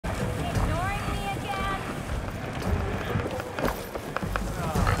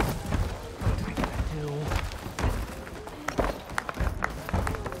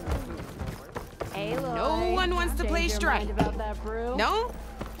strike. Mind about that brew? No?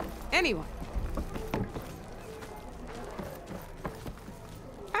 Anyone?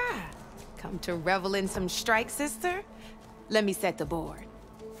 Ah, come to revel in some strike, sister? Let me set the board.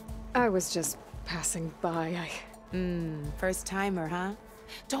 I was just passing by. First timer, huh?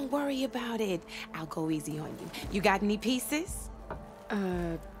 Don't worry about it. I'll go easy on you. You got any pieces?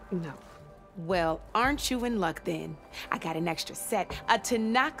 No. Well, aren't you in luck then? I got an extra set, a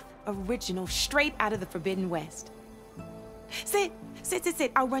Tanakh original straight out of the Forbidden West. Sit.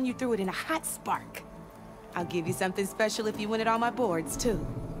 I'll run you through it in a hot spark. I'll give you something special if you win it on my boards, too.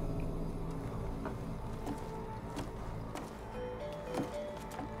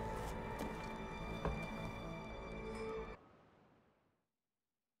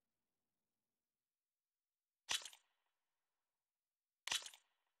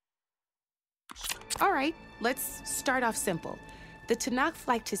 All right, let's start off simple. The Tanakh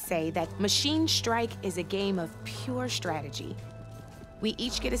like to say that Machine Strike is a game of pure strategy. We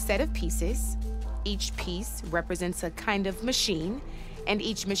each get a set of pieces. Each piece represents a kind of machine, and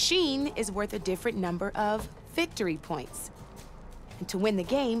each machine is worth a different number of victory points. And to win the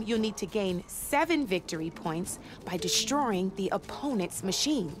game, you'll need to gain 7 victory points by destroying the opponent's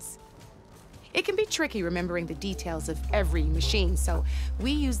machines. It can be tricky remembering the details of every machine, so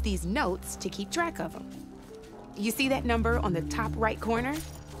we use these notes to keep track of them. You see that number on the top right corner?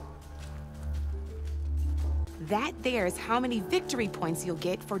 That there is how many victory points you'll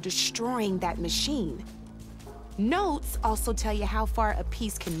get for destroying that machine. Notes also tell you how far a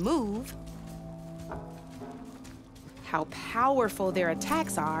piece can move, how powerful their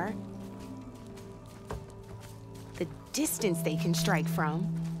attacks are, the distance they can strike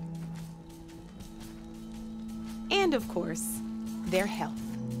from, and of course, their health.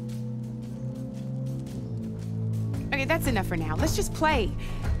 Okay, that's enough for now. Let's just play.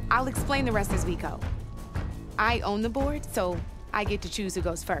 I'll explain the rest as we go. I own the board, so I get to choose who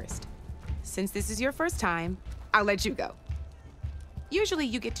goes first. Since this is your first time, I'll let you go. Usually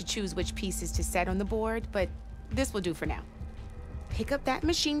you get to choose which pieces to set on the board, but this will do for now. Pick up that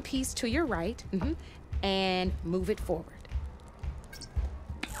machine piece to your right, and move it forward.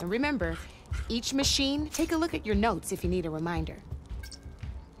 And remember, each machine, take a look at your notes if you need a reminder.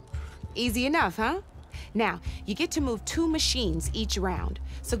 Easy enough, huh? Now, you get to move 2 machines each round,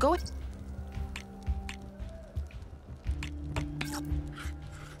 so go...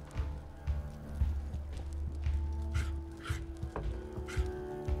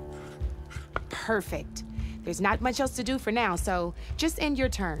 Perfect. There's not much else to do for now, so just end your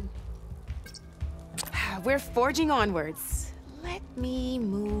turn. We're forging onwards. Let me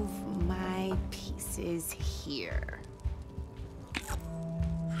move my pieces here.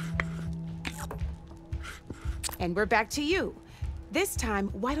 And we're back to you. This time,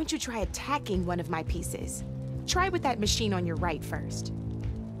 why don't you try attacking one of my pieces? Try with that machine on your right first.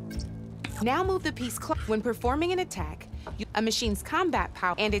 Now move the piece close. When performing an attack, a machine's combat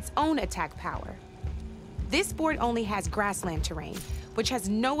power and its own attack power. This board only has grassland terrain, which has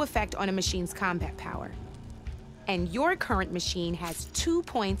no effect on a machine's combat power. And your current machine has 2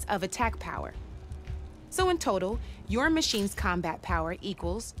 points of attack power. So in total, your machine's combat power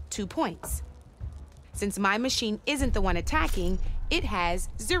equals 2 points. Since my machine isn't the one attacking, it has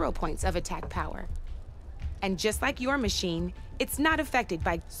 0 points of attack power. And just like your machine, it's not affected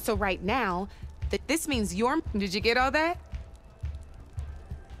by... So right now, this means your... Did you get all that?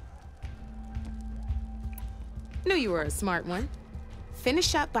 Knew you were a smart one.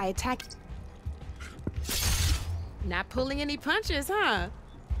 Finish up by attacking... Not pulling any punches, huh?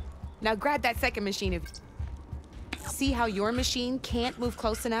 Now grab that second machine of... See how your machine can't move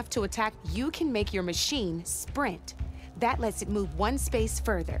close enough to attack? You can make your machine sprint. That lets it move 1 space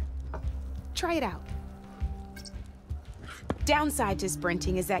further. Try it out. Downside to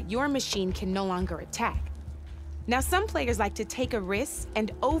sprinting is that your machine can no longer attack. Now, some players like to take a risk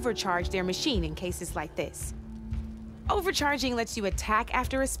and overcharge their machine in cases like this. Overcharging lets you attack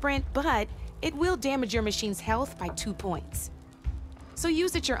after a sprint, but it will damage your machine's health by 2 points. So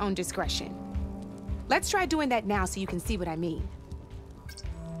use at your own discretion. Let's try doing that now so you can see what I mean.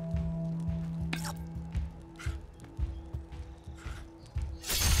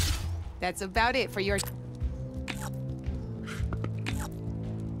 That's about it for your...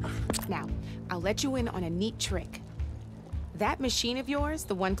 Now, I'll let you in on a neat trick. That machine of yours,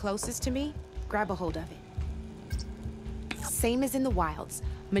 the one closest to me, grab a hold of it. Same as in the wilds,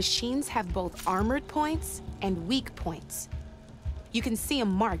 machines have both armored points and weak points. You can see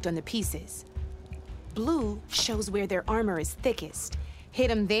them marked on the pieces. Blue shows where their armor is thickest. Hit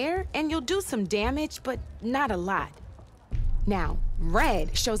them there, and you'll do some damage, but not a lot. Now,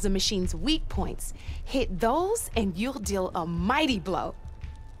 Red shows the machine's weak points. Hit those and you'll deal a mighty blow.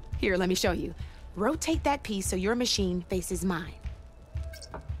 Here, let me show you. Rotate that piece so your machine faces mine.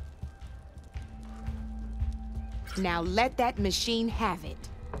 Now let that machine have it.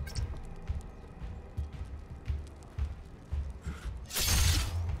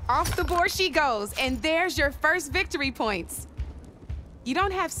 Off the board she goes, and there's your first victory points. You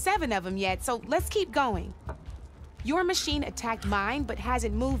don't have 7 of them yet, so let's keep going. Your machine attacked mine, but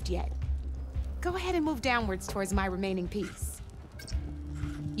hasn't moved yet. Go ahead and move downwards towards my remaining piece.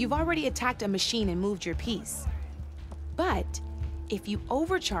 You've already attacked a machine and moved your piece. But if you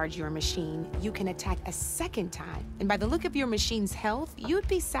overcharge your machine, you can attack a second time. And by the look of your machine's health, you'd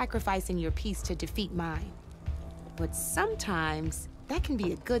be sacrificing your piece to defeat mine. But sometimes that can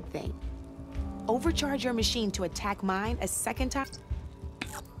be a good thing. Overcharge your machine to attack mine a second time.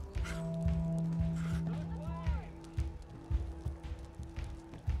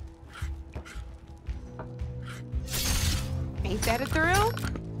 Ain't that a thrill?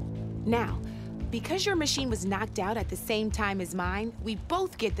 Now, because your machine was knocked out at the same time as mine, we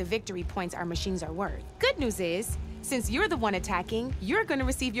both get the victory points our machines are worth. Good news is, since you're the one attacking, you're gonna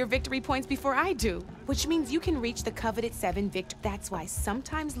receive your victory points before I do, which means you can reach the coveted 7 victory. That's why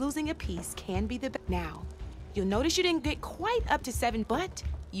sometimes losing a piece can be the best. Now, you'll notice you didn't get quite up to 7, but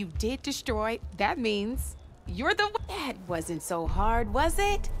you did destroy. That means you're the one. That wasn't so hard, was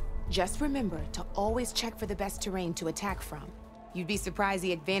it? Just remember to always check for the best terrain to attack from. You'd be surprised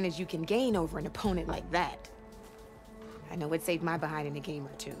the advantage you can gain over an opponent like that. I know it saved my behind in a game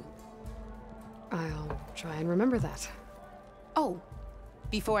or two. I'll try and remember that. Oh,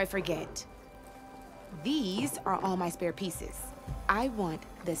 before I forget, these are all my spare pieces. I want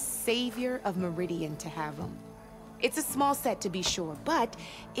the Savior of Meridian to have them. It's a small set to be sure, but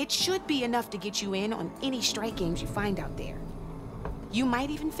it should be enough to get you in on any strike games you find out there. You might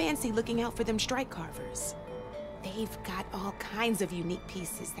even fancy looking out for them strike carvers. They've got all kinds of unique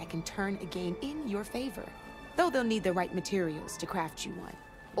pieces that can turn a game in your favor, though they'll need the right materials to craft you one.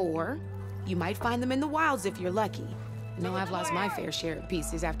 Or you might find them in the wilds if you're lucky. I know I've lost my fair share of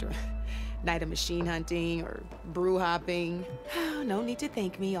pieces after a night of machine hunting or brew hopping. No need to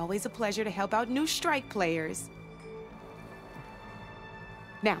thank me. Always a pleasure to help out new strike players.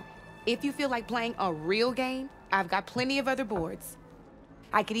 Now, if you feel like playing a real game, I've got plenty of other boards.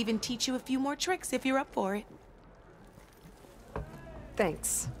 I could even teach you a few more tricks if you're up for it.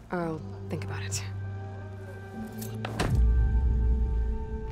 Thanks. I'll think about it.